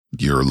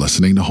You're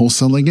listening to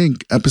Wholesaling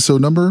Inc., episode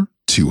number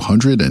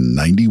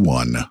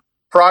 291.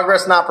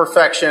 Progress, not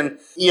perfection.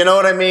 You know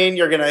what I mean?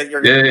 You're gonna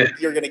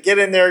get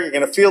in there. You're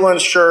gonna feel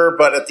unsure,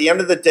 but at the end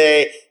of the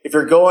day, if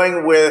you're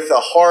going with a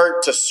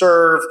heart to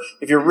serve,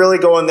 if you're really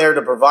going there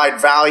to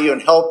provide value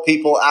and help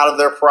people out of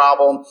their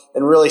problem,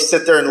 and really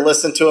sit there and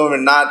listen to them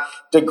and not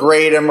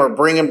degrade them or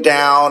bring them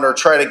down or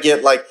try to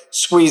get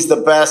squeeze the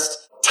best.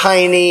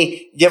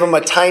 Give them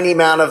a tiny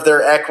amount of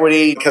their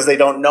equity because they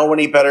don't know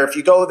any better. If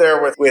you go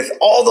there with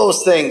all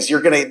those things,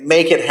 you're going to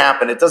make it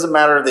happen. It doesn't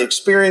matter the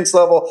experience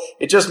level.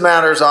 It just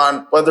matters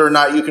on whether or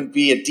not you can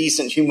be a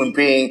decent human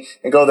being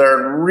and go there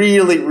and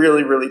really,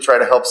 really, really try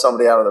to help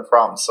somebody out of their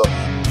problems. So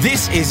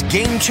this is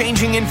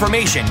game-changing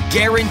information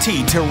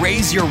guaranteed to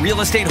raise your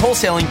real estate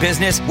wholesaling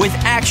business with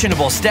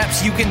actionable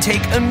steps you can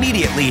take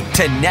immediately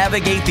to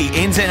navigate the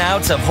ins and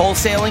outs of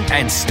wholesaling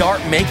and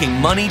start making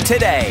money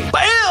today.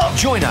 Bam!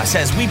 Join us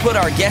as we put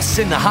our guests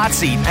in the hot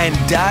seat and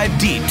dive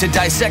deep to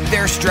dissect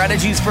their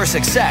strategies for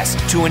success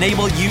to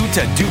enable you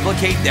to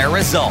duplicate their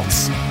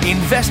results.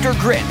 Investor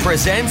Grit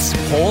presents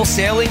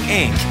Wholesaling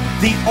Inc.,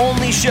 the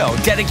only show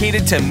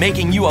dedicated to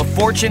making you a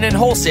fortune in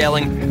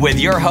wholesaling with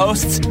your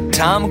hosts,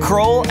 Tom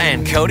Kroll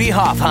and Cody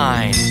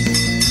Hoffheim.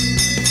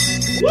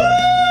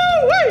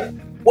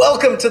 Woo-wee!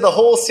 Welcome to the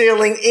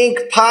Wholesaling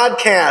Inc.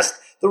 podcast,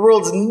 the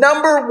world's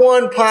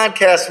 #1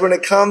 podcast when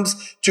it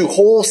comes to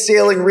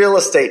wholesaling real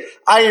estate.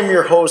 I am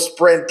your host,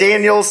 Brent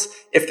Daniels.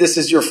 If this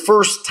is your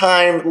first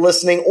time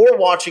listening or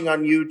watching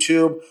on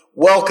YouTube,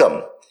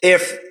 welcome.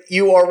 If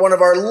you are one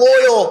of our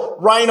loyal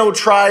Rhino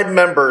Tribe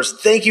members,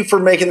 thank you for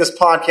making this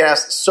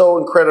podcast so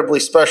incredibly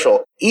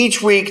special.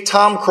 Each week,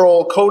 Tom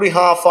Kroll, Cody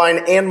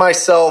Hoffheim, and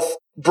myself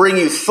bring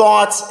you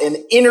thoughts and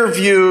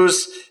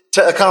interviews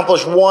to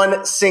accomplish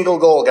one single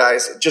goal,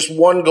 guys. Just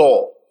one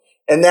goal.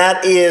 And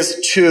that is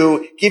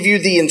to give you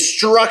the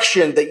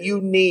instruction that you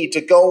need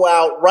to go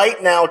out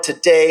right now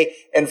today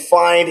and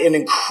find an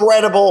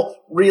incredible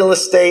real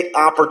estate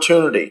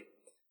opportunity.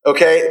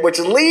 Okay? Which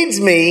leads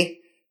me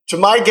to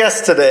my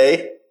guest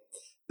today.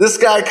 This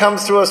guy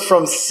comes to us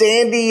from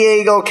San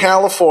Diego,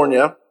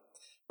 California,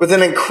 with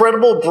an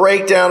incredible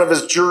breakdown of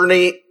his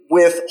journey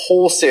with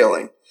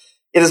wholesaling.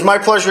 It is my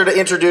pleasure to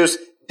introduce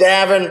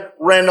Davin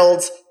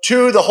Reynolds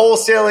to the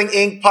Wholesaling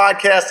Inc.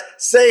 podcast.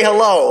 Say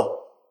hello.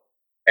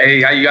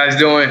 Hey, how you guys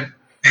doing?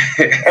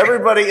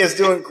 Everybody is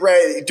doing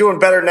great, doing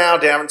better now,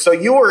 Davin. So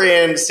you were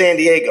in San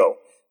Diego.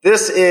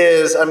 This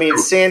is,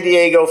 San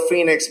Diego,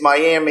 Phoenix,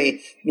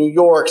 Miami, New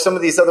York, some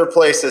of these other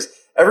places.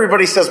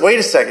 Everybody says, wait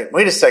a second.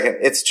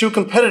 It's too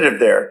competitive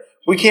there.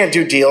 We can't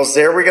do deals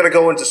there. We got to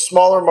go into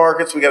smaller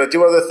markets. We got to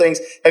do other things.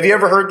 Have you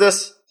ever heard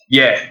this?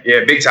 Yeah,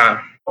 big time.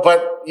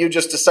 But you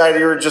just decided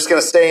you were just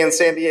going to stay in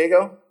San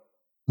Diego?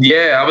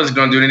 Yeah, I was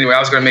going to do it anyway. I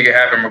was going to make it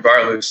happen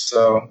regardless.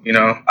 So,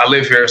 I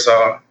live here,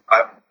 so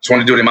I just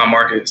want to do it in my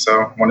market.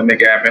 So I want to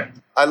make it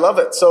happen. I love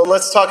it. So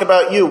let's talk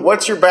about you.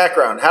 What's your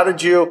background?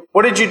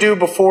 What did you do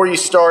before you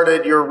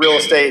started your real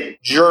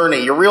estate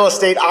journey, your real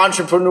estate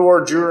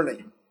entrepreneur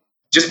journey?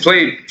 Just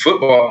played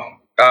football.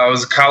 I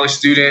was a college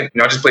student.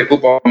 I just played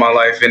football all my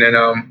life. And then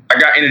I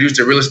got introduced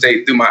to real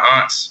estate through my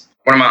aunts.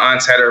 One of my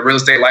aunts had a real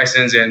estate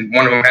license and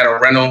one of them had a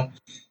rental.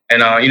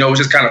 And, it was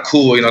just kind of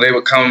cool. They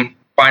would come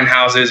find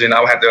houses and I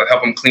would have to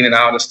help them clean it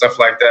out and stuff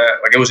like that.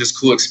 It was just a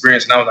cool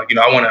experience. And I was like,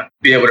 I want to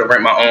be able to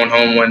rent my own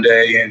home one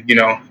day and,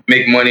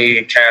 make money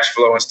and cash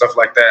flow and stuff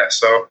like that.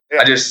 So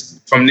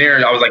from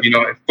there, I was like,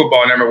 if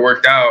football never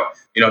worked out,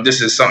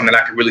 this is something that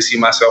I could really see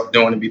myself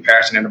doing and be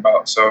passionate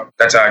about. So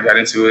that's how I got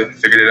into it,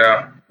 figured it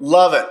out.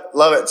 Love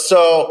it.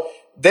 So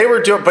they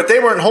were but they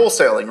weren't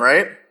wholesaling,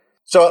 right?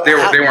 So they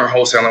weren't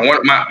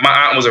wholesaling.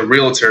 My aunt was a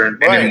realtor and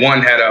then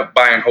one had a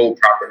buy and hold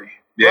property.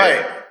 Yeah.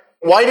 Right.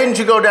 Why didn't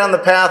you go down the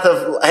path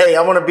of, hey,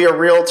 I want to be a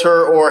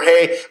realtor, or,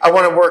 hey, I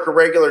want to work a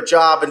regular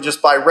job and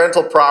just buy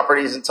rental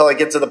properties until I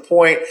get to the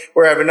point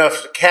where I have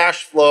enough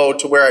cash flow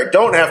to where I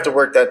don't have to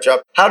work that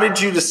job? How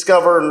did you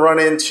discover and run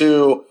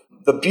into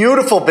the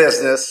beautiful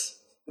business,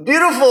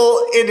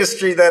 beautiful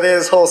industry that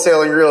is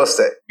wholesaling real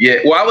estate? Yeah,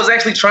 well, I was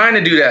actually trying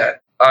to do that.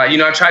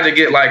 I tried to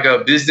get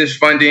a business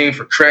funding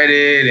for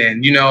credit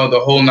and,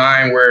 the whole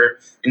nine where,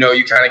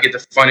 you kind of get the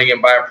funding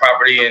and buy a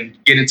property and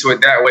get into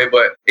it that way.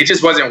 But it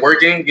just wasn't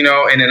working,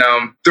 and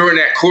then during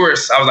that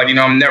course, I was like,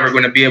 I'm never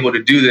going to be able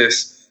to do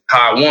this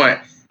how I want.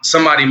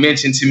 Somebody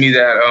mentioned to me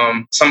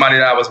that somebody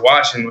that I was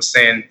watching was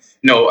saying,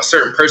 a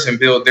certain person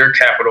built their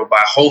capital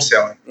by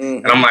wholesaling.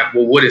 Mm-hmm. And I'm like,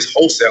 well, what is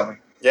wholesaling?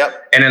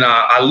 Yep. And then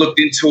I looked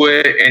into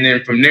it. And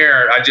then from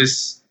there, I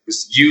just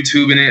was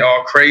YouTubing it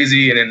all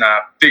crazy. And then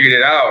I figured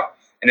it out.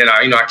 And then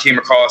I came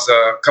across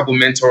a couple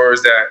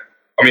mentors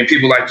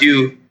people like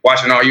you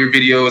watching all your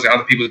videos and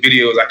other people's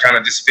videos. I kind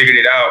of just figured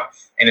it out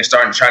and then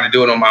started trying to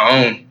do it on my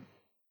own.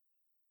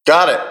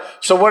 Got it.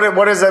 So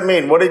what does that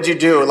mean? What did you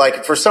do?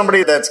 For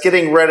somebody that's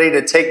getting ready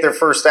to take their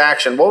first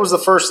action, what was the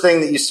first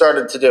thing that you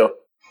started to do?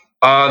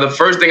 The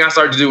first thing I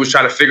started to do was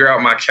try to figure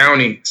out my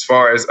county as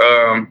far as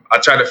I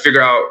tried to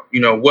figure out,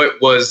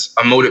 what was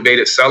a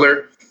motivated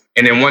seller.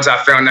 And then once I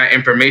found that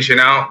information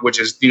out, which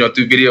is,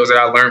 through videos that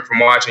I learned from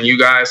watching you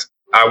guys,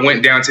 I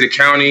went down to the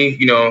county,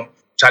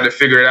 tried to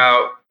figure it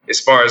out as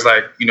far as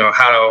like,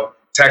 how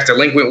tax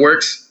delinquent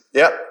works.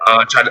 Yep.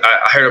 I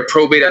heard of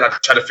probate, and I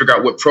tried to figure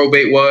out what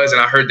probate was,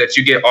 and I heard that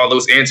you get all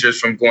those answers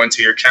from going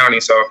to your county.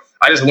 So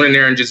I just went in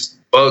there and just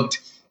bugged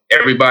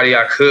everybody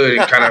I could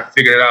and kind of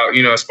figured it out,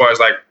 as far as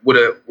like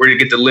where to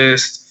get the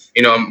list.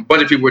 A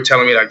bunch of people were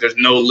telling me like there's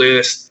no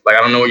list, like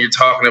I don't know what you're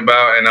talking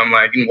about, and I'm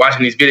like,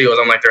 watching these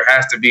videos, I'm like, there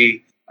has to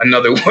be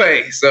another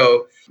way.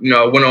 So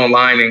I went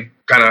online and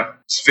kind of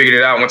figured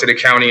it out, went to the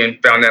county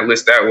and found that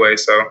list that way.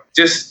 So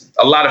just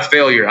a lot of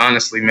failure,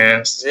 honestly,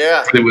 man. Yeah.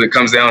 That's really what it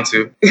comes down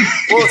to.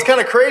 Well, it's kind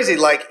of crazy.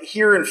 Like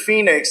here in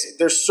Phoenix,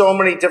 there's so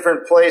many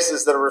different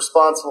places that are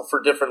responsible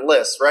for different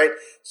lists, right?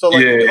 So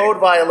like the code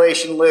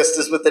violation list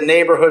is with the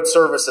neighborhood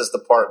services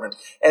department.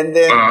 And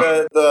then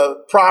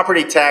the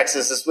property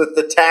taxes is with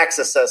the tax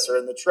assessor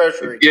and the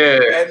treasury. Yeah.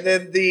 And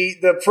then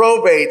the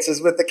probates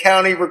is with the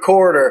county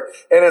recorder.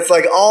 And it's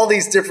like all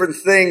these different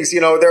things,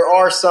 there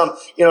are some,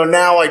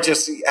 now I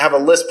just have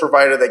a list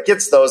provider that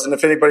gets those. And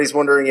if anybody's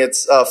wondering,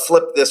 it's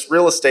Flip This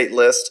Real Estate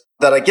list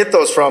that I get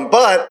those from.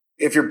 But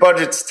if your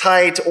budget's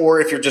tight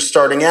or if you're just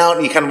starting out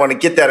and you kind of want to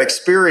get that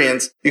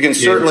experience, you can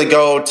certainly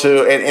go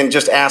to and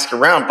just ask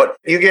around. But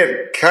you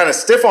get kind of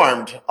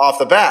stiff-armed off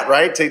the bat,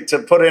 right? To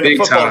put in a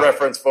football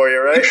reference for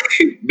you, right?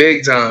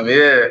 Big time,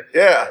 yeah.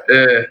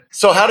 Yeah.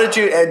 So how did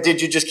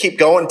you just keep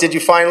going? Did you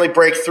finally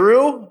break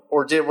through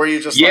or were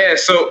you just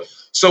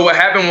So what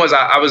happened was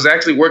I was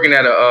actually working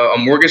at a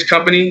mortgage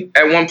company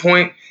at one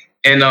point.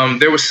 And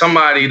there was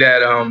somebody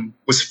that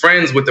was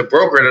friends with the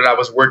broker that I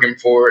was working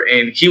for,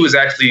 and he was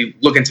actually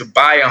looking to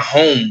buy a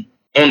home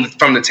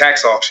from the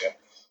tax auction.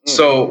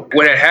 So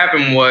what had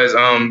happened was,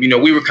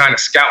 we were kind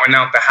of scouting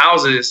out the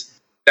houses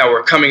that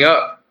were coming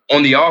up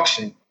on the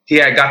auction. He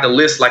had got the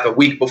list like a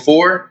week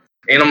before,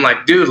 and I'm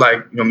like, dude,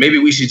 maybe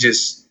we should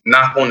just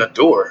knock on the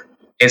door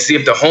and see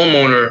if the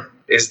homeowner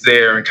is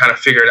there and kind of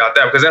figure it out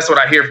that, because that's what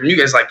I hear from you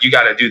guys. Like, you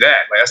got to do that.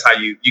 Like, that's how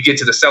you get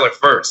to the seller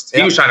first.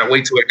 He was trying to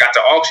wait till it got to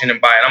auction and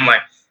buy it. I'm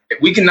like,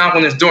 if we can knock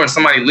on this door and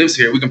somebody lives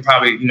here, we can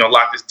probably,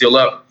 lock this deal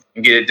up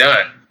and get it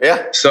done.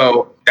 Yeah.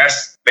 So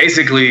that's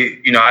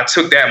basically, I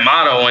took that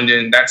motto, and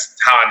then that's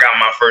how I got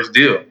my first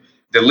deal.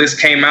 The list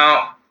came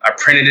out. I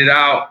printed it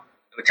out.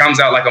 It comes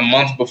out like a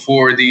month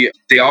before the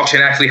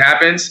auction actually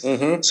happens.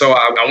 Mm-hmm. So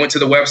I went to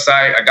the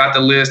website, I got the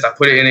list, I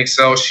put it in an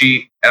Excel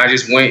sheet, and I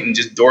just went and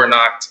just door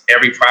knocked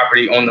every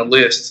property on the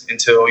list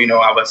until,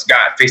 I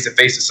got face to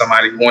face with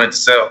somebody who wanted to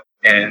sell,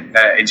 and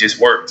it just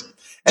worked.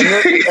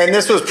 And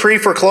this was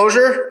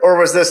pre-foreclosure, or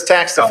was this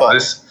tax default?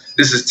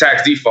 This is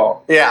tax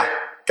default. Yeah,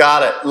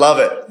 got it. Love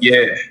it.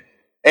 Yeah.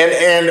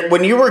 And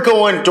when you were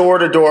going door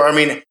to door, I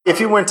mean, if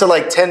you went to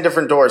like 10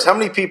 different doors, how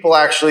many people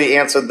actually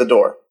answered the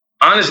door?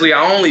 Honestly,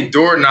 I only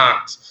door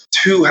knocked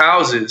 2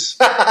 houses.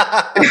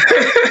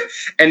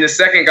 And the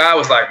second guy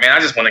was like, man, I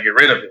just want to get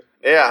rid of it.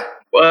 Yeah.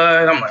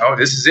 But I'm like, oh,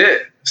 this is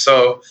it.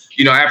 So,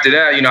 after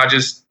that, I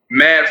just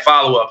mad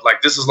follow-up.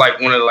 Like, this is like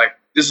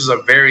this was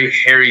a very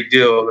hairy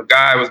deal. The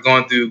guy was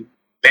going through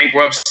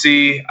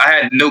bankruptcy. I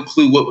had no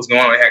clue what was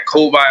going on. It had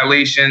code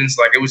violations.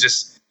 Like, it was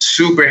just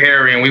super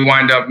hairy. And we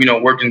wind up,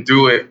 working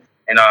through it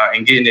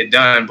and getting it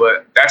done.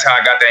 But that's how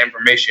I got that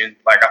information.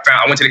 Like,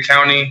 I went to the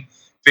county,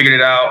 figured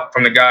it out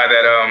from the guy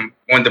that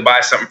wanted to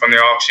buy something from the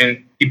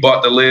auction. He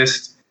bought the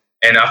list,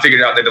 and I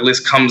figured out that the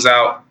list comes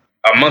out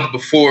a month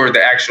before the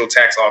actual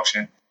tax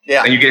auction.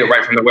 Yeah. And you get it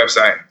right from the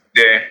website.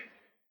 Yeah.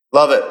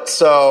 Love it.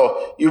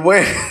 So you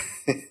went,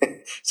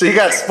 so you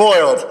got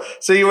spoiled.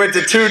 So you went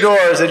to 2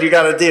 doors and you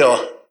got a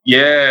deal.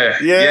 Yeah.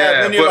 And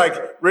then you're like,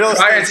 real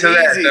estate's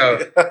easy.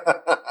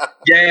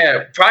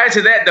 Prior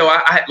to that, though,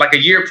 I like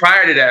a year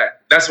prior to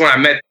that, that's when I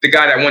met the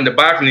guy that wanted to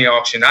buy from the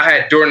auction. I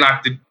had door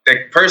knocked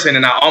that person,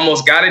 and I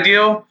almost got a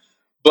deal,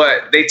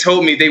 but they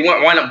told me they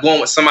wind up going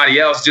with somebody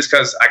else just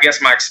because I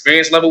guess my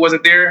experience level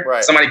wasn't there.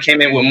 Right. Somebody came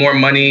in with more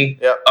money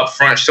up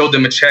front, showed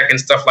them a check and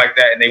stuff like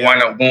that, and they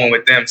wind up going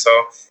with them. So,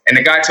 and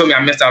the guy told me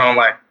I missed out on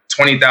like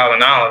 $20,000,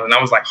 and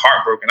I was like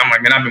heartbroken. I'm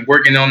like, man, I've been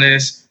working on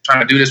this, trying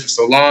to do this for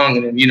so long,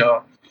 and then,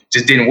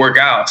 just didn't work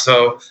out.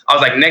 So I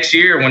was like, next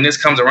year when this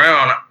comes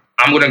around,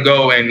 I'm going to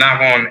go and knock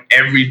on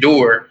every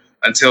door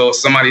until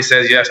somebody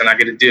says yes and I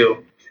get a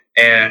deal.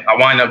 And I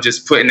wind up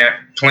just putting that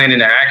plan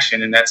into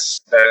action, and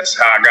that's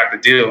how I got the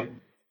deal.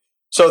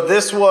 So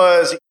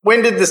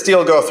when did this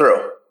deal go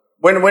through?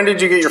 When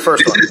did you get your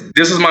first one?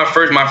 This was my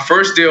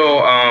first deal.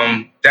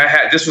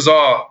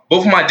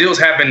 Both of my deals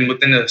happened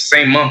within the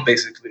same month,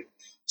 basically.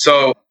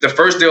 So the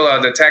first deal,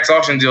 the tax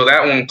auction deal,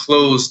 that one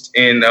closed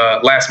in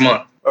last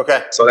month.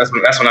 Okay. So that's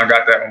when I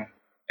got that one.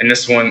 And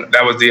this one,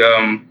 that was the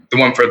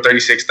one for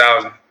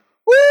 $36,000.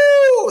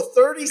 Woo!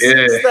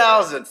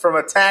 $36,000 from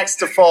a tax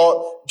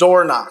default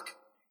door knock.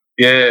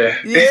 Yeah.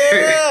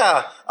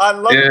 Yeah. I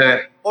love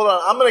it. Hold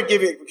on. I'm going to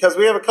give you, because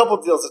we have a couple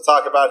deals to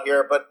talk about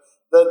here, but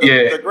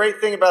the great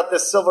thing about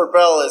this Silver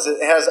Bell is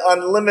it has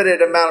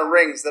unlimited amount of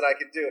rings that I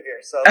can do here.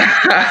 So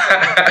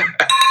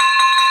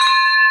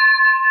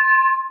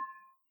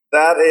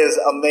that is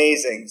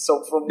amazing.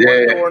 So from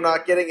one door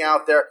knock, getting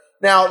out there,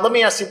 Now, let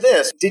me ask you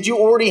this. Did you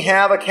already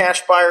have a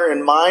cash buyer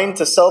in mind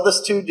to sell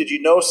this to? Did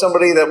you know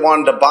somebody that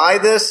wanted to buy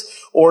this?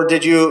 Or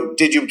did you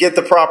get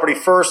the property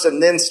first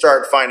and then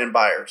start finding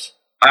buyers?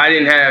 I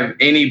didn't have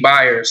any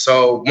buyers.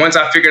 So once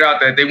I figured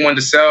out that they wanted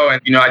to sell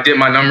and, I did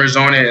my numbers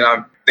on it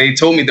and they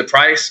told me the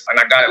price and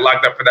I got it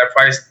locked up for that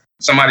price.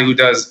 Somebody who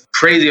does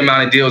crazy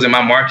amount of deals in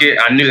my market,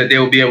 I knew that they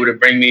would be able to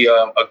bring me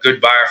a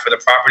good buyer for the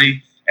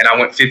property. And I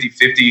went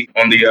 50-50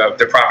 on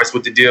the profits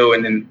with the deal.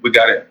 And then we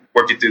got it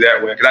working through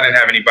that way because I didn't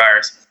have any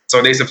buyers.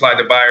 So they supplied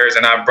the buyers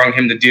and I brung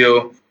him the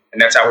deal.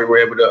 And that's how we were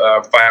able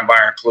to find a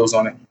buyer and close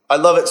on it. I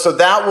love it. So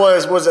that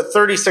was it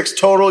 36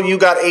 total? You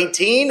got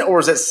 18 or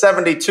was it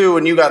 72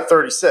 and you got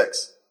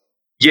 36?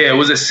 Yeah, it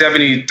was a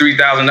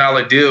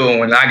 $73,000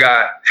 deal and I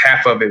got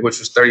half of it, which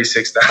was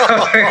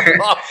 $36,000.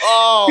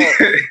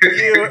 Oh,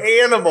 you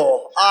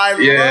animal. I love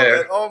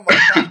it. Oh my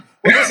God.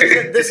 Well,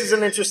 this is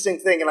an interesting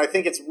thing, and I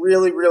think it's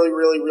really, really,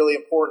 really, really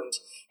important.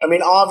 I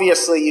mean,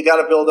 obviously, you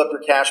got to build up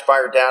your cash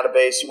buyer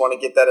database. You want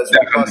to get that as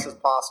robust as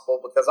possible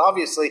because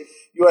obviously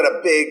you had a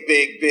big,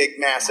 big, big,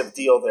 massive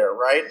deal there,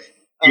 right?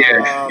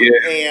 Yeah.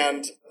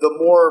 And the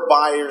more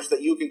buyers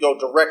that you can go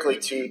directly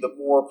to, the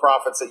more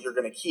profits that you're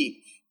going to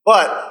keep.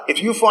 But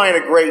if you find a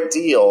great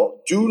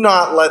deal, do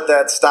not let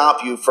that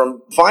stop you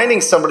from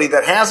finding somebody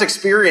that has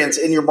experience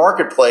in your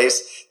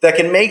marketplace that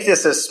can make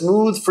this as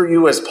smooth for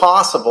you as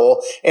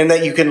possible and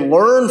that you can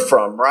learn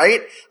from,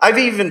 right? I've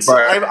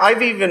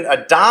even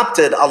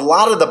adopted a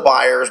lot of the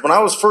buyers. When I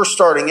was first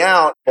starting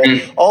out,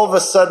 all of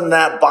a sudden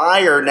that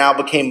buyer now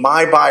became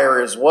my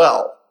buyer as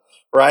well.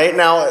 Right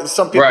now,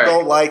 some people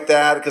don't like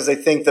that because they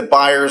think that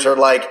buyers are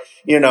like,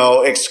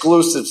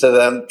 exclusive to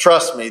them.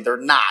 Trust me, they're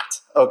not.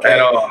 Okay. At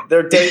all.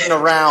 They're dating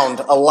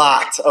around a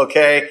lot.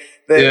 Okay.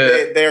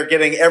 They're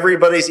getting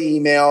everybody's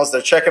emails.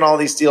 They're checking all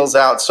these deals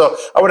out. So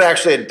I would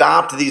actually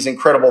adopt these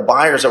incredible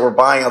buyers that were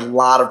buying a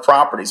lot of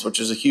properties, which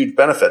is a huge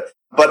benefit.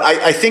 But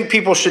I think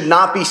people should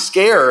not be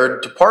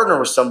scared to partner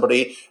with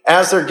somebody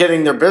as they're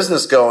getting their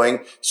business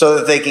going so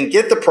that they can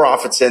get the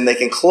profits in, they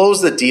can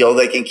close the deal,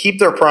 they can keep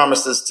their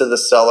promises to the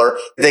seller,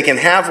 they can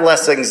have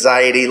less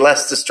anxiety,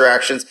 less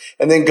distractions,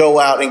 and then go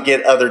out and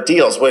get other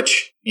deals,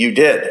 which you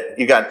did.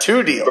 You got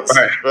 2 deals,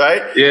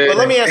 right? Yeah. But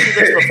let me ask you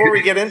this before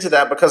we get into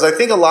that, because I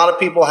think a lot of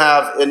people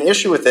have an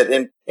issue with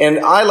it. And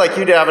I, like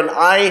you, Davin,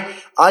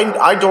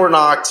 I door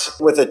knocked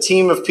with a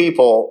team of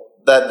people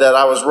that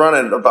I was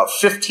running about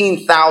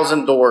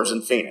 15,000 doors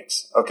in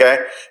Phoenix. Okay.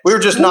 We were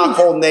just not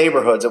whole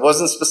neighborhoods. It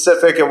wasn't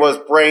specific. It was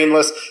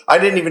brainless. I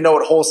didn't even know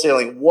what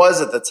wholesaling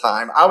was at the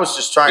time. I was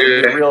just trying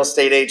to be a real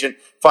estate agent,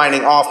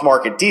 finding off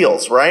market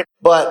deals. Right.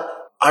 But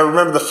I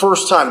remember the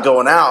first time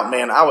going out,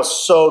 man, I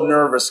was so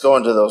nervous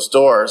going to those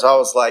doors. I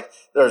was like,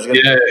 there's going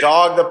to be a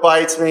dog that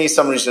bites me.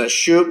 Somebody's going to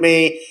shoot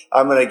me.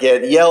 I'm going to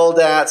get yelled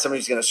at.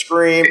 Somebody's going to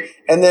scream.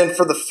 And then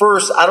for the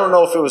first, I don't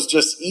know if it was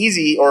just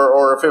easy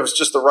or if it was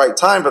just the right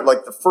time, but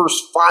like the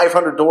first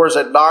 500 doors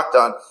I knocked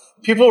on,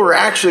 people were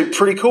actually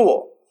pretty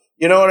cool.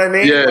 You know what I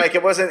mean? Yeah. Like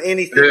it wasn't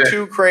anything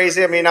too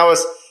crazy. I mean, I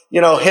was,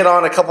 hit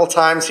on a couple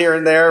times here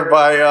and there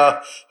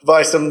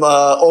by some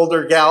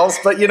older gals,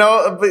 but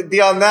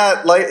beyond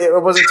that, like it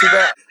wasn't too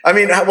bad. I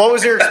mean, what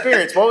was your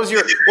experience? What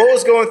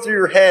was going through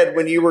your head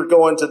when you were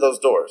going to those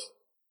doors?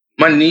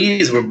 My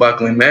knees were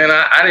buckling, man.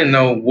 I didn't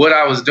know what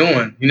I was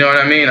doing. You know what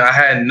I mean? I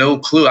had no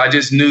clue. I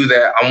just knew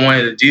that I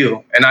wanted a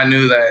deal, and I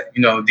knew that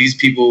these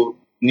people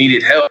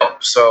needed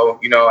help. So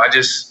I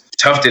just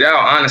toughed it out,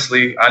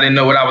 honestly. I didn't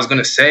know what I was going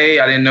to say.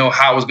 I didn't know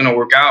how it was going to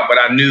work out, but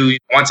I knew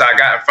once I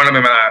got in front of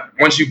him and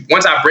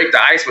once I break the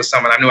ice with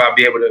someone, I knew I'd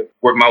be able to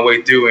work my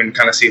way through and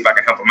kind of see if I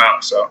can help them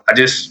out. So I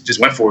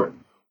just went for it.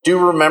 Do you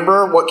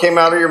remember what came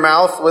out of your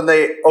mouth when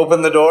they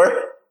opened the door?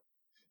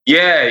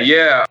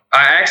 Yeah.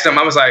 I asked them,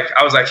 I was like,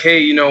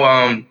 hey,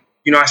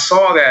 I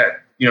saw that,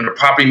 the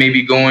property may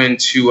be going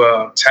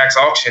to tax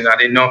auction. I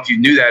didn't know if you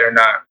knew that or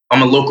not.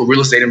 I'm a local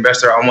real estate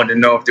investor. I wanted to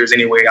know if there's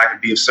any way I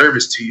could be of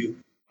service to you.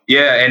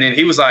 Yeah, and then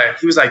he was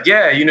like,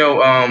 yeah,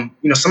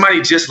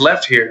 somebody just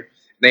left here.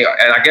 And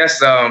I guess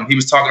he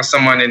was talking to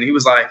someone, and he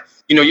was like,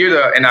 you're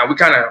the, and we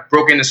kind of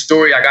broke in the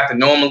story. I got to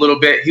know him a little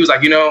bit. He was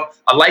like,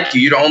 I like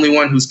you. You're the only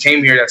one who's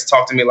came here that's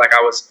talked to me like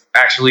I was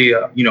actually,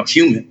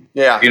 human.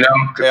 Yeah.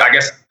 I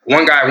guess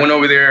one guy went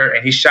over there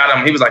and he shot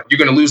him. He was like, you're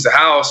going to lose the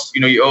house.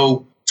 You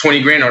owe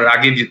 20 grand on it.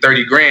 I'll give you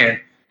 30 grand.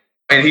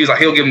 And he was like,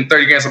 he'll give him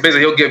 30 grand. So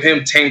basically he'll give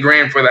him 10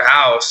 grand for the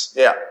house.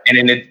 Yeah.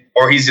 And then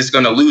or he's just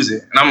going to lose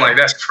it. And I'm like,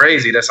 that's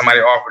crazy that somebody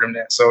offered him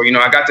that. So,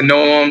 I got to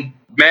know him,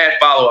 mad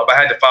follow-up. I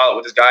had to follow up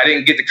with this guy. I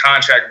didn't get the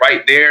contract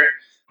right there.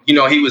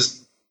 He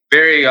was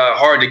very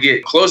hard to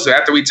get close to.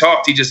 After we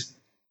talked, he just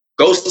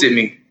ghosted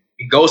me.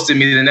 He ghosted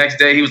me the next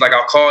day. He was like,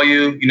 I'll call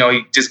you.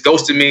 He just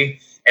ghosted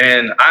me.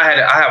 And I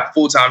have a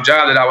full-time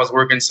job that I was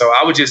working. So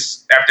I would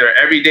just, after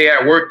every day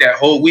at work that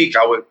whole week,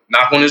 I would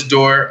knock on his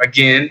door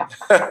again.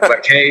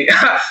 Like, hey,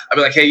 I'd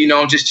be like, hey,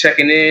 I'm just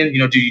checking in.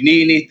 Do you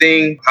need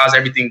anything? How's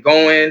everything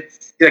going?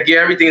 He's like, yeah,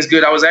 everything's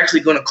good. I was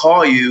actually going to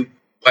call you,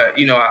 but,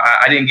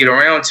 I didn't get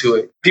around to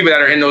it. People that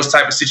are in those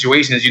type of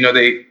situations,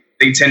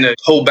 they tend to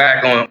hold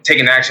back on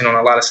taking action on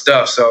a lot of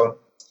stuff. So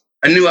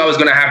I knew I was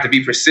going to have to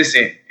be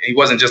persistent. He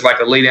wasn't just like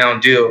a lay down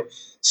deal.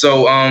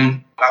 So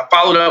I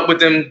followed up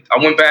with him.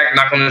 I went back,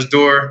 knocked on his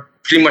door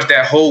pretty much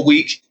that whole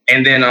week.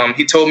 And then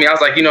he told me, I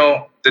was like,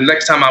 the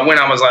next time I went,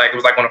 it was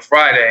like on a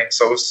Friday.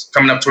 So it was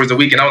coming up towards the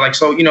weekend. I was like,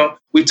 so,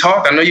 we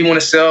talked. I know you want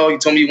to sell. You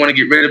told me you want to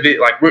get rid of it.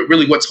 Like,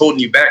 really, what's holding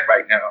you back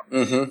right now?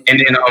 Mm-hmm. And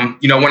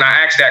then, when I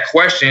asked that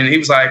question, he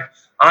was like,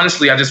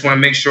 honestly, I just want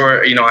to make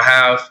sure, I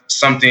have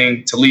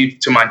something to leave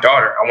to my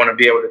daughter. I want to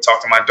be able to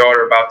talk to my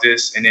daughter about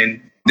this, and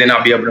then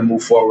I'll be able to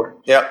move forward.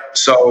 Yep.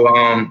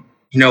 So,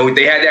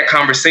 they had that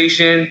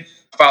conversation,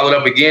 followed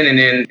up again.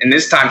 And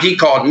this time he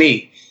called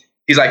me.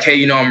 He's like,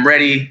 hey, I'm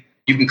ready.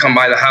 You can come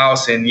by the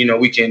house and,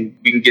 we can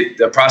get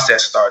the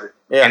process started.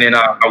 Yeah. And then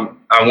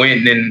I went,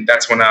 and then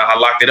that's when I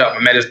locked it up. I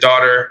met his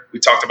daughter. We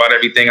talked about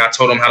everything. I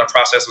told him how the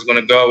process was going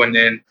to go. And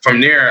then from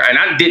there, and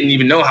I didn't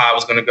even know how I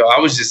was going to go. I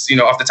was just,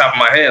 off the top of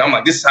my head, I'm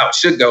like, this is how it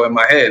should go in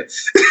my head.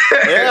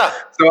 Yeah.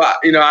 So,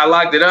 I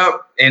locked it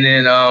up. And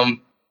then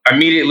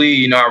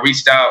immediately, I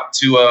reached out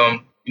to,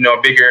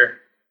 a bigger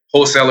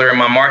wholesaler in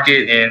my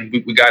market, and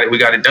we got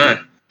it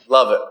done.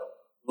 Love it.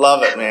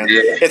 Love it, man.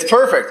 Yeah. It's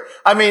perfect.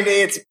 I mean,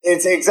 it's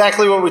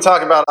exactly what we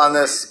talk about on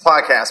this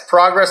podcast.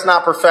 Progress,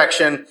 not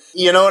perfection.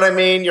 You know what I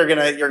mean? You're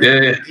gonna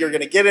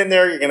get in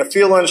there. You're gonna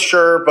feel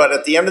unsure, but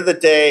at the end of the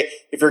day,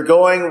 if you're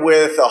going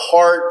with a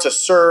heart to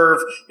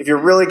serve, if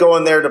you're really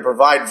going there to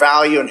provide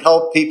value and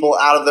help people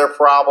out of their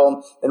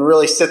problem, and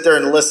really sit there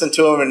and listen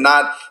to them and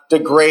not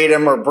degrade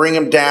them or bring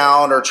them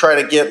down or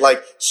try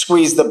to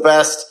squeeze the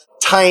best.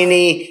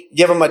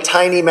 Give them a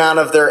tiny amount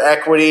of their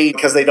equity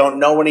because they don't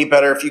know any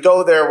better. If you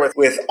go there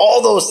with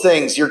all those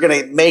things, you're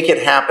going to make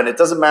it happen. It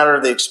doesn't matter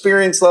the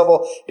experience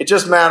level. It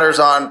just matters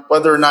on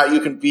whether or not you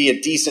can be a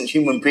decent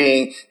human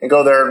being and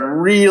go there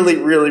and really,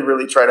 really,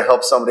 really try to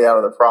help somebody out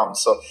of their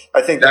problems. So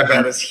I think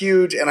that is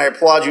huge, and I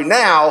applaud you.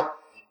 Now,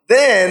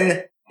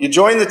 then you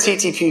join the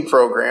TTP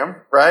program,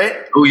 right?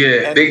 Oh,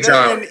 yeah, and big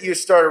time. Then you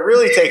started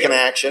really taking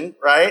action,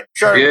 right?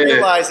 Started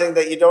realizing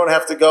that you don't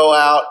have to go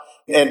out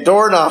and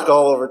door knock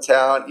all over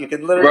town. You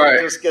can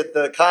literally just get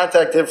the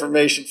contact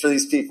information for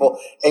these people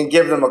and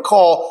give them a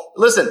call.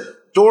 Listen,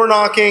 door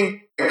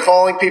knocking and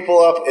calling people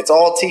up, it's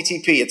all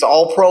TTP. It's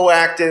all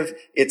proactive.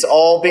 It's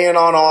all being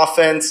on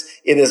offense.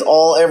 It is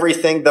all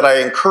everything that I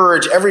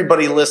encourage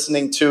everybody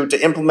listening to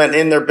implement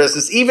in their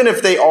business, even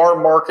if they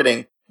are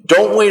marketing.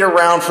 Don't wait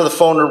around for the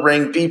phone to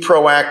ring. Be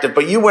proactive.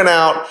 But you went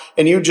out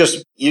and you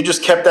just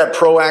kept that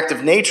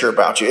proactive nature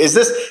about you.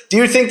 Do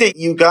you think that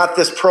you got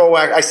this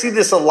proactive? I see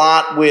this a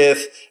lot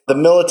with the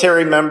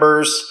military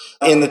members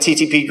in the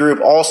TTP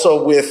group,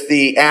 also with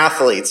the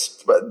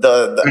athletes.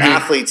 The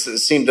athletes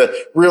seem to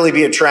really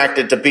be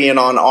attracted to being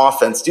on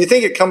offense. Do you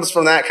think it comes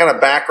from that kind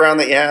of background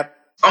that you had?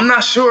 I'm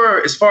not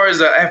sure as far as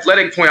the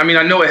athletic point. I mean,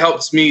 I know it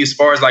helps me as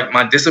far as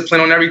my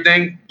discipline on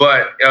everything.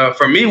 But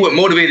for me, what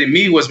motivated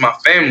me was my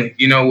family.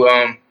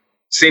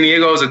 San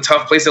Diego is a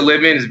tough place to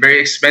live in. It's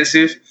very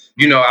expensive.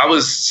 I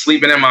was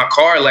sleeping in my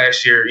car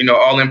last year,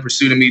 all in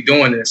pursuit of me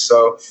doing this.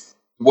 So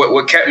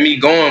what kept me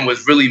going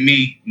was really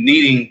me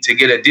needing to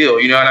get a deal.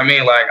 You know what I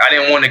mean? I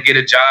didn't want to get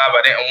a job.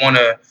 I didn't want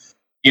to,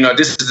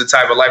 this is the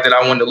type of life that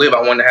I wanted to live.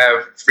 I wanted to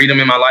have freedom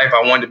in my life.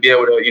 I wanted to be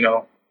able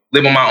to,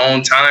 live on my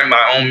own time,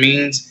 my own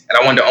means, and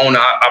I wanted to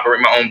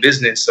operate my own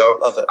business. So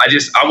I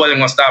wasn't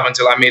going to stop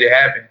until I made it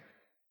happen.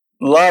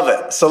 Love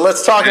it. So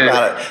let's talk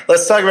about it.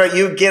 Let's talk about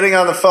you getting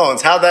on the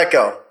phones. How'd that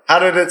go? How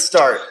did it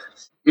start?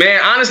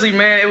 Man, honestly,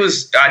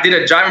 I did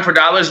a Driving for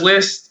Dollars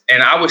list,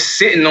 and I was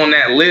sitting on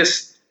that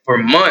list for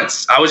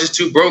months. I was just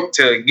too broke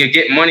to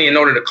get money in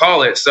order to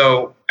call it.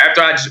 So after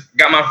I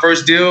got my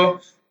first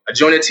deal, I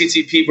joined the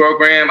TTP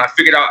program. I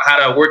figured out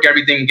how to work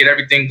everything and get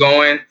everything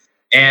going.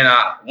 And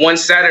one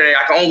Saturday,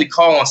 I can only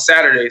call on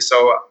Saturday.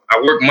 So I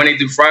work Monday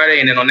through Friday.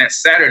 And then on that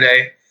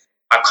Saturday,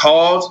 I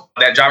called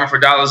that Driving for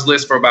Dollars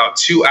list for about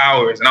 2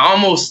 hours. And I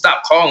almost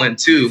stopped calling,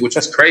 too, which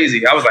was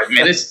crazy. I was like,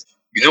 man,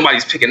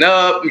 nobody's picking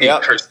up. I'm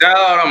getting cursed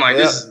out. I'm like,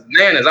 this is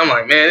bananas. I'm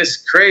like, man, this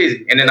is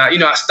crazy. And then,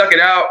 I stuck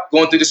it out,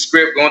 going through the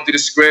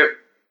script.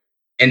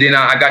 And then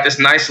I got this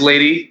nice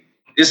lady.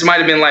 This might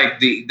have been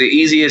the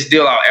easiest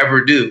deal I'll ever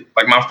do.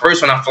 My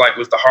first one, I feel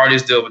was the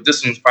hardest deal. But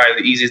this one's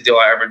probably the easiest deal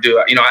I ever do.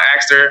 I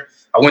asked her.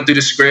 I went through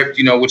the script,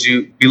 would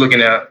you be looking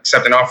to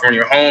accept an offer on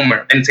your home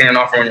or entertain an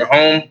offer on your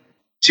home?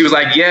 She was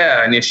like,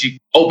 yeah. And then she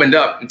opened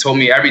up and told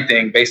me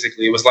everything,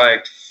 basically. It was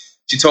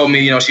she told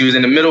me, she was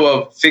in the middle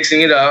of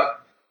fixing it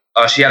up.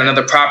 She had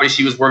another property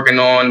she was working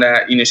on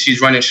that, she's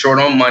running short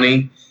on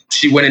money.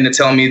 She went in to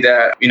tell me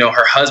that,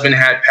 her husband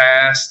had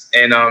passed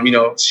and,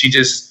 she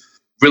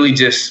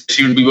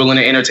would be willing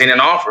to entertain an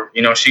offer.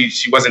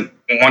 She wasn't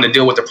wanting to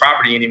deal with the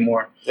property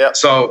anymore. Yep.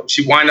 So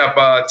she wound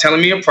up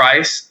telling me a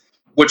price,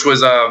 which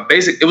was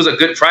it was a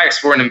good price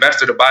for an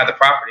investor to buy the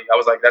property. I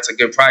was like, that's a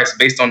good price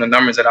based on the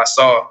numbers that I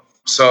saw.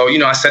 So,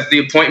 I set the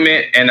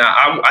appointment, and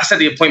I set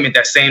the appointment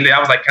that same day. I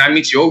was like, can I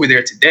meet you over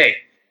there today?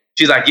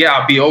 She's like, yeah,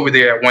 I'll be over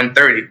there at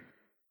 1:30. I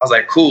was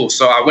like, cool.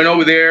 So I went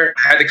over there,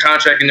 I had the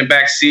contract in the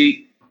back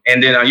seat,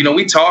 and then,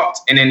 we talked,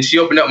 and then she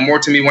opened up more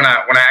to me when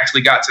I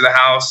actually got to the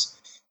house.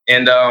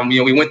 And,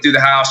 we went through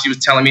the house. She was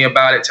telling me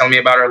about it, telling me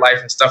about her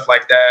life and stuff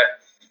like that.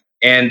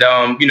 And,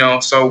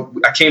 so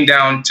I came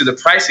down to the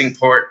pricing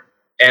part,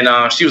 and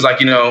she was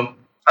like,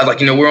 I was like,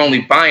 we're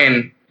only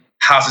buying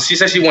houses. She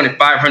said she wanted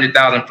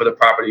 $500,000 for the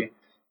property.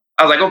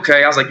 I was like,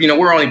 okay. I was like,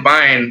 we're only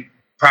buying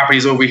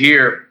properties over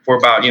here for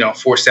about,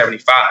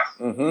 $475.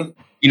 Mm-hmm.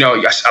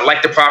 I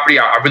like the property.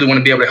 I really want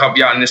to be able to help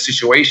you out in this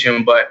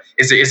situation, but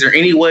is there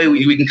any way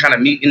we can kind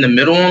of meet in the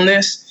middle on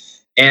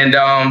this? And,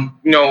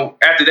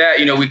 after that,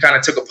 we kind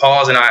of took a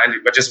pause, and I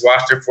just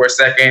watched her for a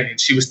second, and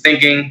she was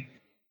thinking,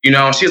 she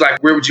was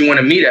like, where would you want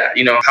to meet at?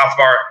 How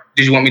far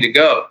did you want me to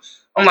go?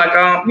 I'm like,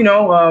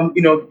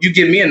 you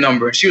give me a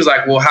number. And she was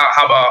like, well,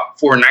 how about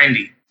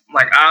 490? I'm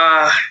like,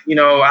 I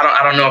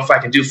don't know if I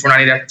can do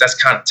 490. That's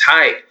kind of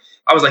tight.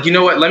 I was like, you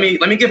know what? Let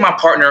me give my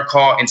partner a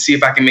call and see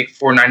if I can make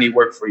 490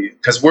 work for you.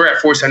 Because we're at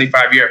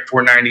 475, you're at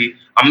 490.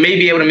 I may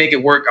be able to make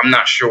it work. I'm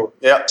not sure.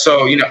 Yeah.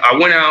 So, I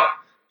went out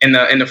in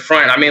the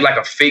front. I made like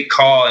a fake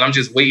call, and I'm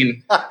just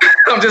waiting.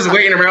 I'm just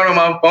waiting around on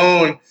my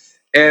phone,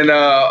 and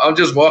I'm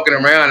just walking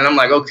around, and I'm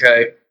like,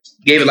 okay.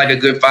 Gave it like a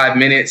good 5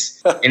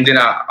 minutes, and then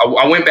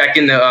I went back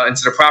into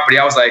the property.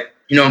 I was like,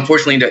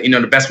 unfortunately,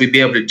 the best we'd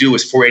be able to do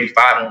is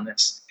 485 on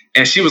this.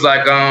 And she was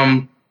like,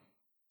 okay.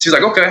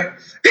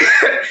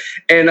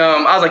 And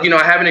I was like,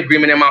 I have an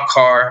agreement in my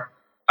car.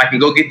 I can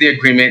go get the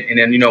agreement, and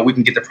then, we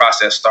can get the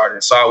process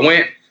started. So I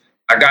went,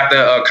 I got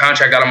the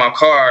contract out of my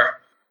car.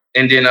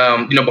 And then,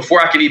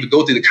 before I could even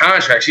go through the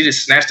contract, she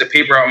just snatched the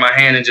paper out of my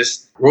hand and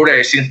just wrote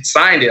it. She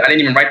signed it. I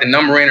didn't even write the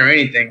number in or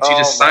anything. She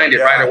just signed it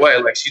right away.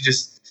 Like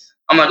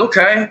I'm like,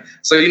 okay.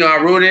 So, I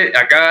wrote it,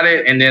 I got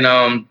it. And then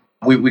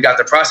we got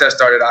the process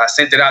started. I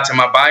sent it out to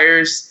my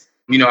buyers.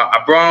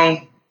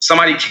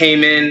 Somebody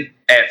came in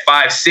at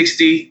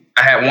 560.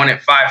 I had one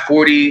at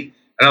 540.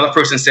 Another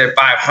person said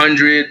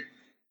 500.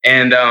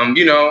 And,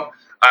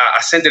 I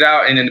sent it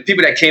out. And then the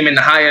people that came in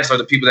the highest are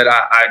the people that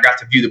I got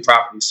to view the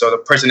property. So the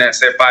person that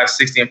said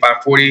 560 and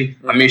 540,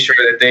 I made sure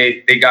that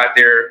they got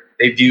there,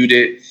 they viewed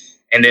it.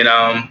 And then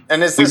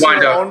and is this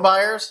your own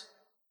buyers?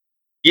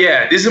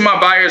 Yeah, this is my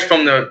buyers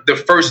from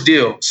the first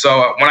deal.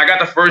 So when I got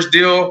the first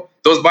deal,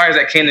 those buyers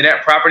that came to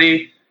that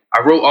property,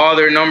 I wrote all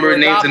their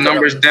names and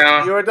numbers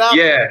down. You adopted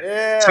them.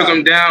 Yeah, took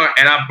them down,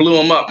 and I blew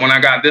them up when I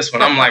got this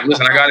one. I'm like,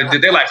 listen, I got a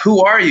deal. They're like,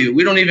 who are you?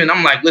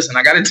 I'm like, listen,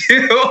 I got a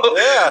deal.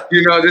 Yeah.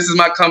 This is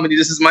my company.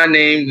 This is my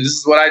name. This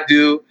is what I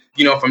do.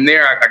 From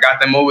there, I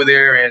got them over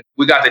there, and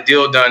we got the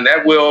deal done.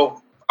 I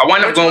wound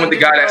up going with the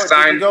guy that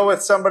signed. Did you go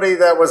with somebody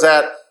that was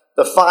at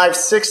the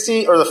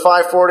 560 or the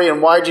 540,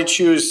 and why'd you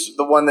choose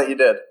the one that you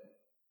did?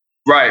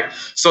 Right.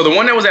 So the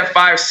one that was at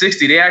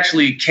 560, they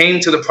actually came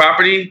to the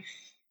property,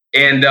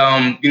 and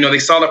they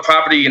saw the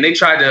property, and they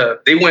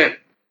went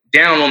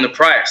down on the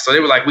price. So they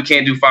were like, we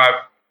can't do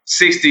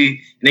 560, and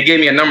they gave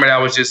me a number that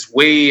was just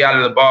way out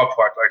of the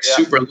ballpark, like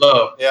super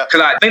low. Yeah.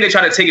 Because I think they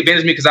tried to take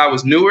advantage of me because I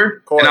was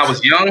newer and I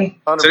was young.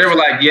 100%. So they were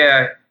like,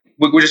 yeah,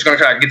 we're just going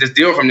to try to get this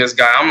deal from this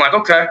guy. I'm like,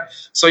 okay.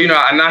 So,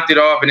 I knocked it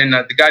off. And then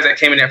the guys that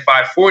came in at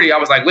 540, I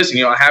was like,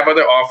 listen, I have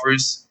other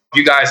offers. If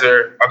you guys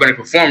are going to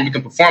perform, we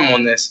can perform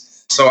on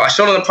this. So I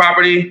showed them the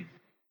property.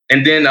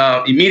 And then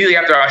immediately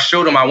after I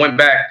showed them, I went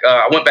back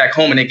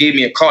home, and they gave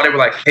me a call. They were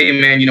like, hey,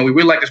 man, we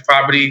really like this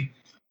property.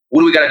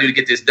 What do we got to do to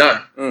get this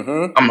done?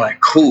 Mm-hmm. I'm like,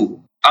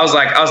 cool. I was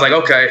like,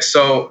 okay.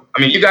 So,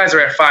 you guys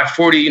are at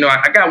 540.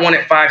 I got one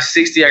at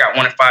 560. I got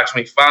one at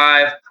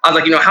 525. I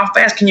was like, how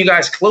fast can you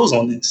guys close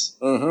on this?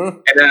 Mm-hmm.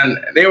 And then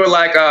they were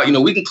like,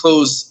 we can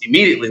close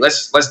immediately.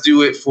 Let's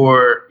do it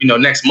for,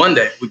 next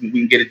Monday. We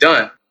can get it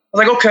done. I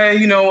was like, okay,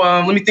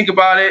 let me think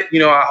about it.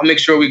 I'll make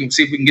sure we can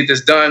see if we can get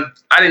this done.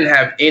 I didn't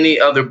have any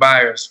other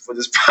buyers for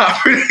this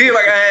property.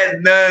 Like, I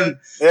had none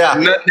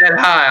that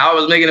high. I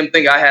was making them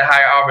think I had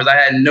higher offers. I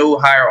had no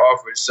higher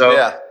offers.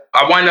 So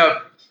I wound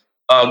up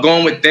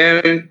going with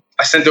them.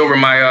 I sent over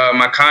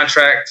my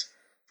contract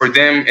for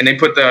them, and they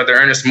put the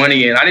earnest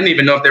money in. I didn't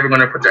even know if they were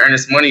going to put the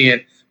earnest money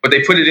in, but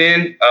they put it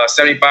in,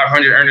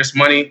 $7,500 earnest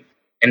money,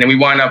 and then we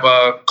wound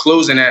up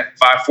closing at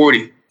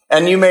 $540.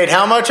 And you made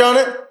how much on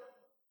it?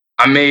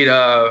 I made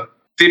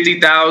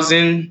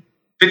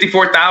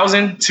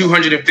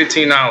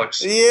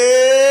 $54,215.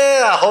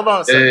 Yeah, hold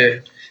on a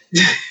second.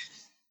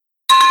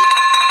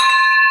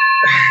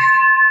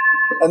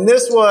 And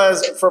this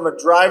was from a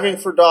Driving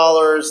for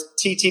Dollars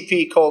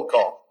TTP cold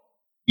call.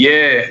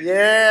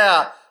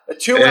 Yeah.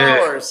 2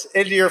 hours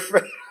into your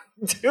 2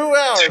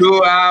 hours.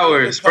 2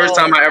 hours. First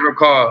time I ever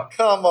called.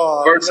 Come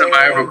on. First time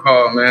I ever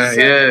called,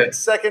 man.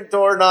 Second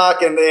door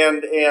knock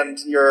and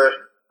your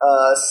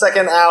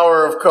second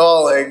hour of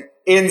calling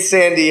in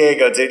San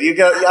Diego, dude.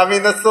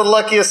 That's the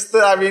luckiest.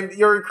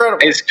 You're incredible.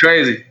 It's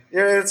crazy.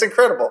 It's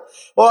incredible.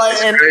 Well,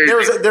 and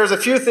there's a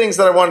few things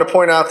that I wanted to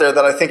point out there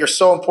that I think are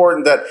so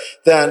important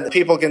that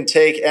people can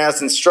take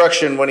as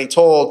instruction when he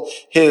told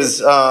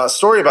his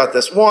story about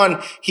this.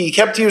 One, he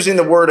kept using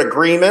the word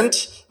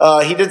agreement.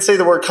 He did say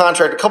the word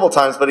contract a couple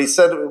times, but he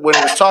said when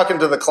he was talking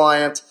to the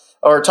client,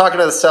 or talking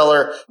to the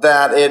seller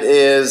that it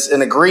is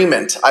an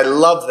agreement. I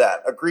love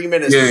that.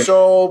 Agreement is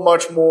so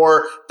much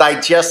more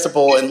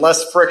digestible and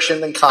less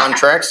friction than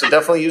contracts. So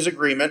definitely use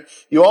agreement.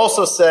 You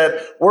also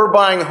said we're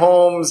buying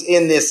homes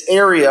in this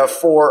area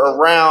for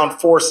around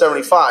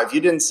 $475.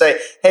 You didn't say,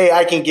 hey,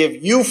 I can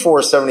give you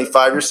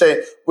 $475. You're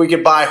saying we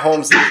could buy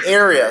homes in the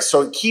area.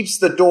 So it keeps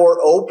the door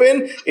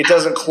open. It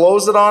doesn't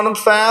close it on them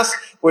fast,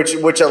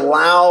 which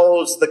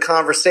allows the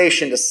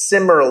conversation to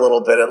simmer a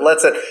little bit. It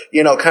lets it,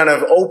 kind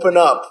of open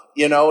up.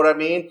 You know what I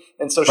mean?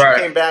 And so she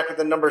came back with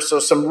the number. So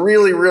some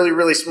really, really,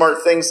 really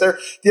smart things there.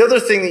 The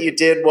other thing that you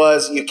did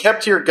was you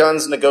kept your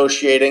guns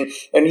negotiating,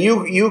 and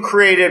you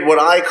created what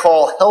I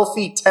call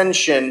healthy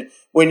tension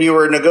when you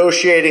were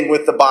negotiating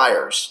with the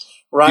buyers.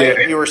 Right?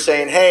 Yeah. You were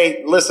saying,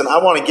 hey, listen,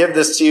 I want to give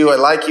this to you. I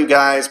like you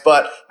guys,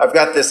 but I've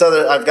got these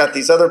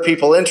other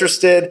people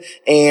interested.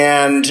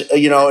 And,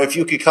 if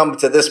you could come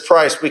to this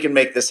price, we can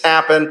make this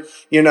happen,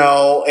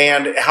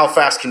 and how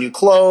fast can you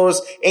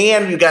close?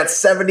 And you got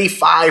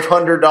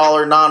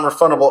 $7,500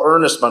 non-refundable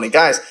earnest money.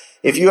 Guys,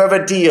 if you have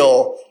a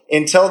deal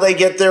until they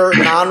get their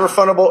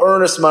non-refundable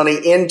earnest money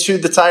into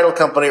the title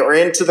company or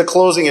into the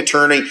closing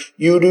attorney,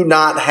 you do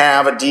not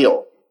have a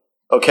deal.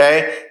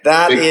 Okay.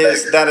 That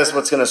is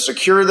what's going to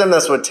secure them.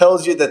 That's what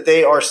tells you that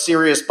they are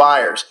serious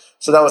buyers.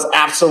 So that was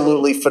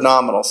absolutely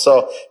phenomenal.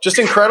 So just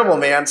incredible,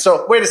 man.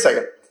 So wait a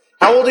second.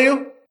 How old are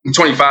you? I'm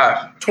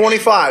 25.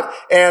 25.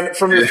 And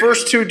from your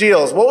first two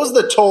deals, what was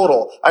the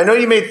total? I know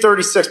you made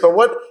 36, but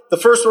the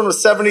first one was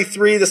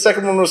 73. The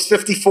second one was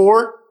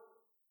 54.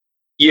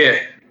 Yeah.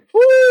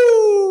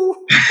 Woo!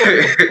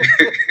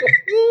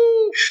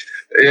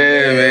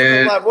 Yeah,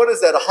 man. What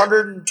is that?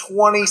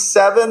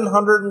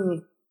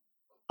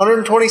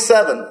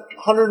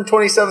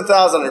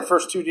 127,000 in your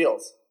first two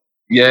deals.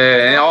 Yeah,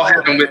 and it all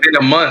happened within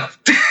a month.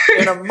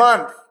 In a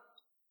month.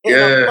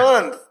 A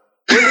month.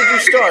 When did you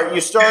start? You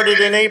started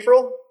in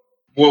April?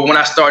 Well, when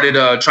I started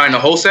trying to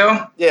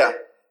wholesale? Yeah.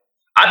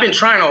 I've been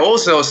trying to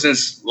wholesale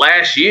since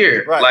last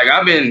year. Right. Like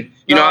I've been,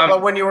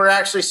 but when you were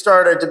actually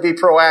started to be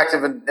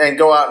proactive and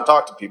go out and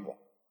talk to people.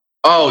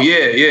 Oh,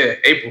 yeah,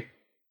 April.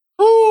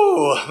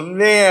 Ooh,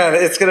 man,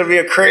 it's going to be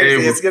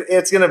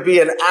it's going to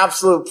be an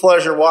absolute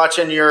pleasure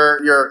watching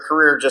your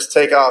career just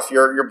take off,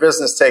 your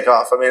business take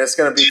off. I mean, it's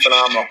going to be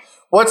phenomenal.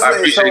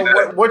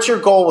 What's your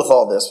goal with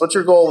all this? What's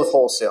your goal with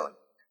wholesaling?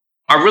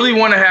 I really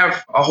want to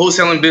have a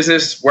wholesaling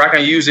business where I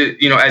can use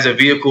it, as a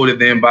vehicle to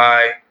then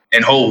buy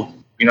and hold.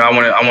 I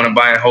want to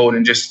buy and hold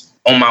and just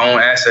own my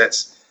own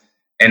assets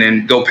and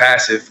then go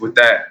passive with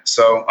that.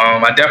 So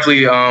I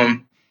definitely I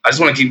just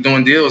want to keep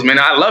doing deals, man.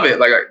 I love it.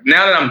 Like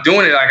now that I'm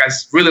doing it, like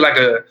it's really like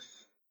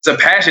it's a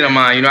passion of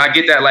mine. I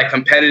get that like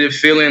competitive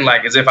feeling,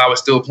 like as if I was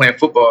still playing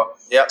football.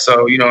 Yeah.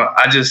 So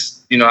I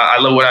just I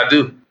love what I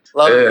do.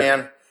 Love it,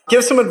 man.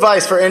 Give some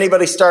advice for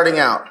anybody starting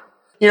out.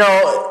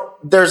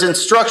 There's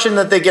instruction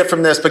that they get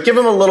from this, but give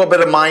them a little bit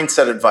of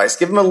mindset advice.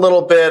 Give them a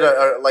little bit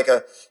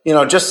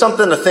just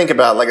something to think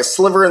about, like a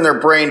sliver in their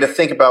brain to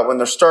think about when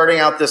they're starting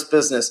out this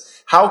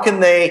business. How can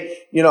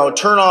they,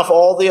 turn off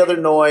all the other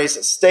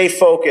noise, stay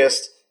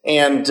focused,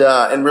 and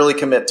really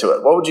commit to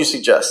it? What would you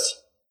suggest?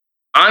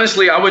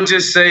 Honestly, I would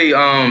just say,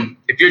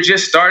 if you're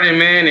just starting,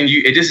 man, and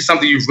this is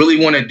something you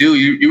really want to do,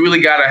 you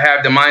really got to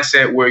have the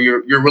mindset where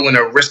you're willing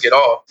to risk it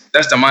all.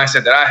 That's the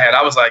mindset that I had.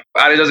 I was like,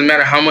 it doesn't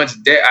matter how much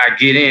debt I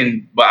get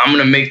in, but I'm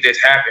going to make this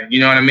happen.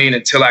 You know what I mean?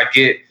 Until I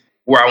get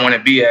where I want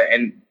to be at.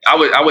 And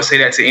I would say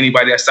that to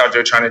anybody that's out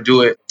there trying to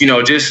do it.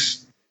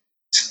 Just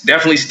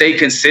definitely stay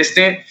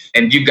consistent,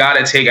 and you got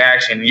to take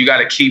action. You got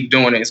to keep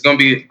doing it. It's going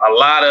to be a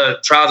lot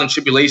of trials and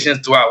tribulations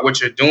throughout what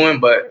you're doing,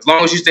 but as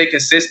long as you stay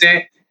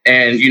consistent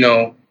and,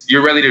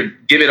 you're ready to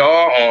give it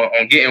all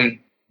on getting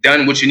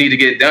done what you need to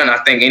get done, I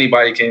think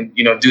anybody can,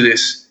 do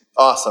this.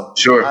 Awesome.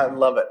 Sure. I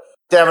love it.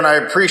 Devin, I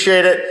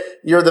appreciate it.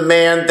 You're the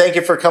man. Thank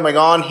you for coming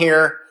on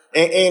here.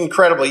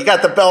 Incredible. You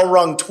got the bell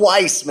rung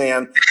twice,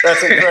 man.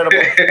 That's incredible.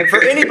 And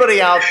for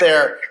anybody out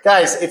there,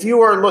 guys, if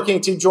you are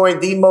looking to join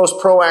the most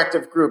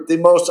proactive group, the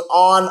most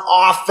on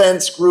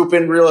offense group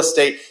in real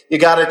estate, you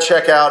got to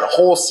check out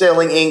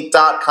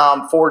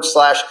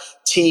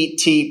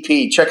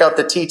wholesalinginc.com/TTP. Check out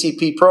the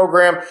TTP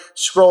program,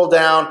 scroll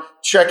down,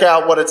 check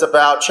out what it's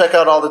about, check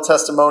out all the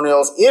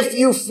testimonials. If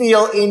you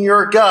feel in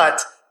your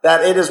gut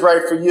that it is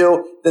right for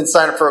you, then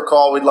sign up for a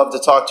call. We'd love to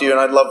talk to you, and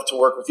I'd love to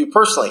work with you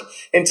personally.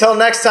 Until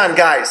next time,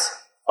 guys,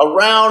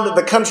 around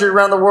the country,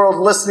 around the world,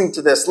 listening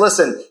to this,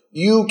 listen,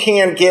 you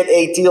can get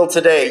a deal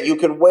today. You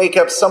can wake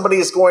up. Somebody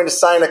is going to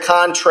sign a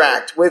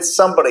contract with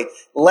somebody.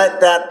 Let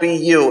that be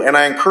you. And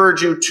I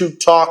encourage you to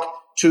talk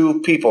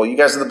to people. You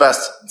guys are the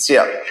best. See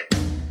ya.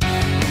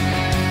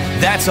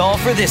 That's all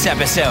for this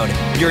episode.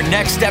 Your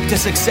next step to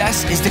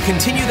success is to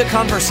continue the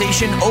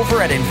conversation over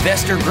at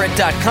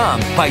InvestorGrit.com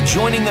by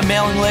joining the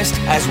mailing list,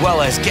 as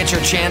well as get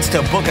your chance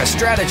to book a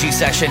strategy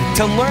session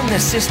to learn the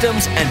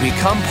systems and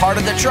become part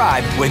of the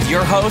tribe with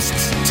your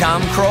hosts,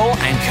 Tom Kroll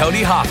and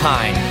Cody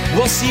Hofhine.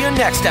 We'll see you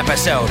next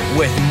episode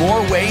with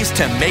more ways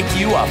to make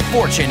you a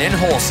fortune in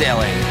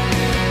wholesaling.